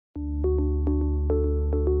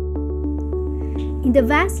In the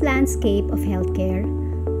vast landscape of healthcare,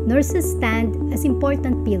 nurses stand as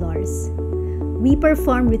important pillars. We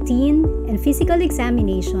perform routine and physical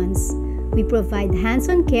examinations, we provide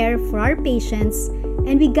hands-on care for our patients,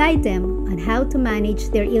 and we guide them on how to manage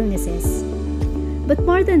their illnesses. But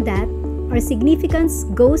more than that, our significance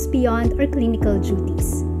goes beyond our clinical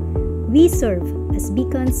duties. We serve as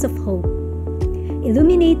beacons of hope,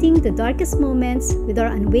 illuminating the darkest moments with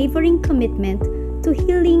our unwavering commitment to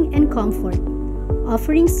healing and comfort,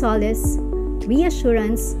 offering solace,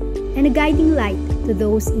 reassurance, and a guiding light to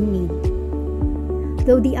those in need.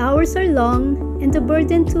 Though the hours are long and the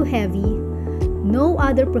burden too heavy, no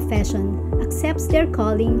other profession accepts their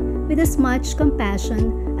calling with as much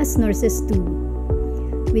compassion as nurses do.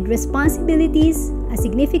 With responsibilities as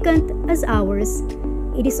significant as ours,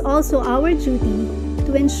 it is also our duty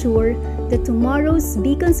to ensure that tomorrow's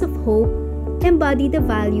beacons of hope embody the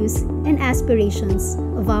values and aspirations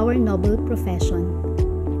of our noble profession.